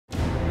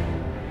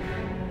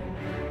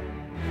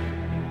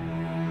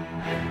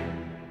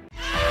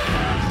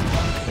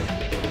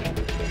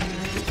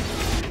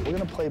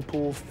play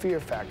pool Fear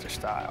Factor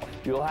style.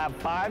 You'll have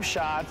 5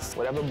 shots.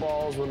 Whatever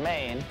balls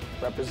remain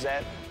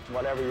represent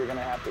whatever you're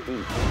gonna have to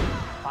eat.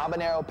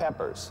 Habanero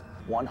peppers,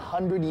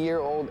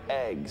 100-year-old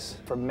eggs,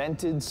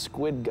 fermented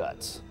squid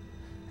guts,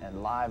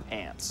 and live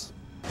ants.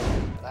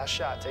 Last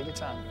shot, take your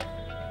time.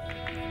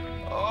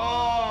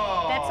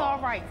 Oh! That's all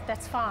right,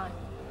 that's fine.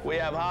 We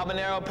have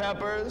habanero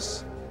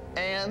peppers,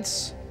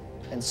 ants,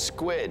 and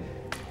squid.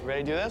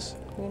 Ready to do this?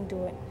 We can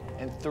do it.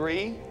 In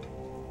 3,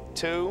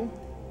 2,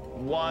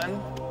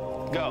 1,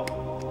 go.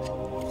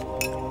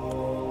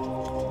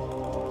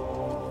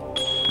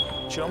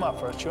 Chew them up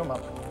first, chew them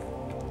up.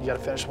 You gotta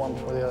finish one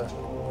before the other.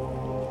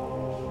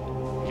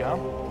 You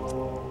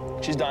go?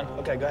 She's done.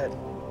 Okay, go ahead.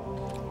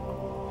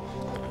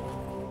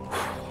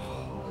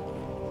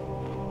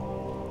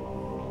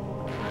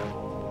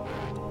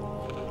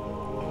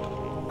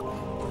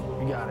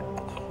 You got it.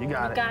 You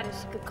got it. You got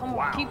it. Come on,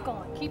 wow. Keep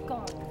going, keep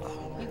going.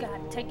 You got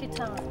it. Take your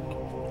time.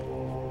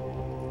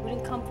 We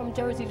didn't come from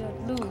Jersey to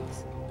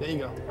lose. There you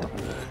go.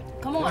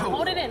 Come on,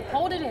 hold it in,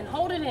 hold it in,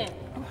 hold it in.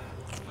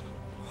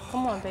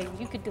 Come on, baby,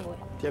 you could do it. Do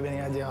you have any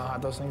idea how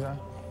hot those things are?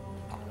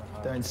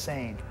 They're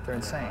insane. They're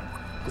insane.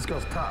 This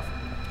girl's tough.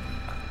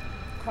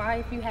 Cry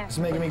if you have to. It's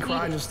making me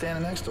cry just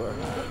standing next to her.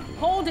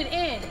 Hold it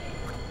in.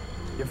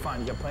 You're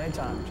fine. You got plenty of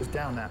time. Just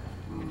down that.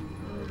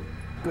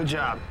 Good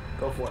job.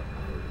 Go for it.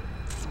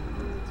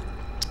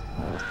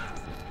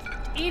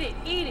 Eat it,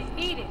 eat it,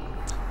 eat it.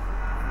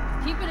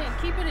 Keep it in,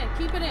 keep it in,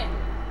 keep it in.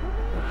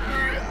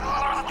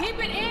 Keep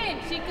it in,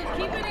 she could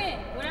keep it in.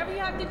 Whatever you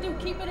have to do,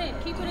 keep it in,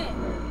 keep it in.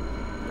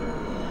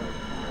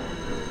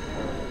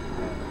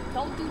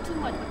 Don't do too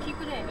much, but keep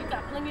it in. You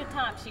got plenty of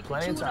time, she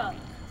can chew it up.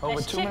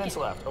 Over 2 minutes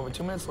left, over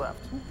 2 minutes left.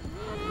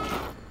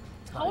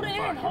 Hold it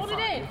in, hold it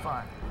in. You're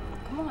fine.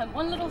 Come on,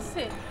 one little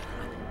sip.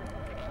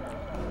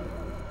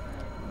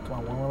 Come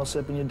on, one little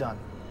sip and you're done.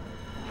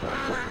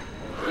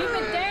 Keep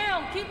it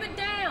down, keep it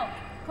down.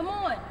 Come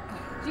on.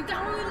 You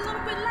got only a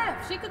little bit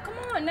left. She could, come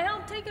on, now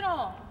take it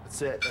all.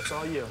 That's it, that's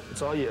all you,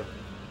 it's all you.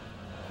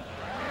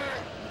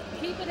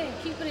 Keep it in,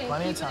 keep it in,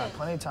 Plenty of time,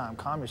 plenty of time.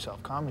 Calm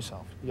yourself, calm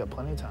yourself. You got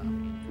plenty of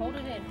time. Hold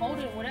it in,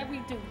 whatever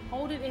you do,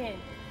 hold it in.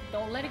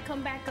 Don't let it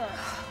come back up.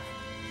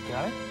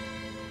 Got it?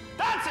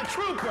 That's a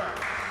trooper!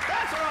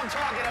 That's what I'm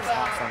talking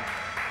about! Awesome.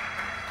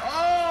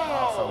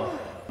 Oh! Awesome.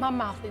 My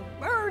mouth is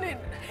burning.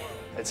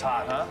 It's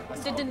hot, huh?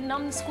 Did the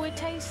numb squid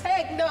taste?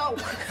 Heck no!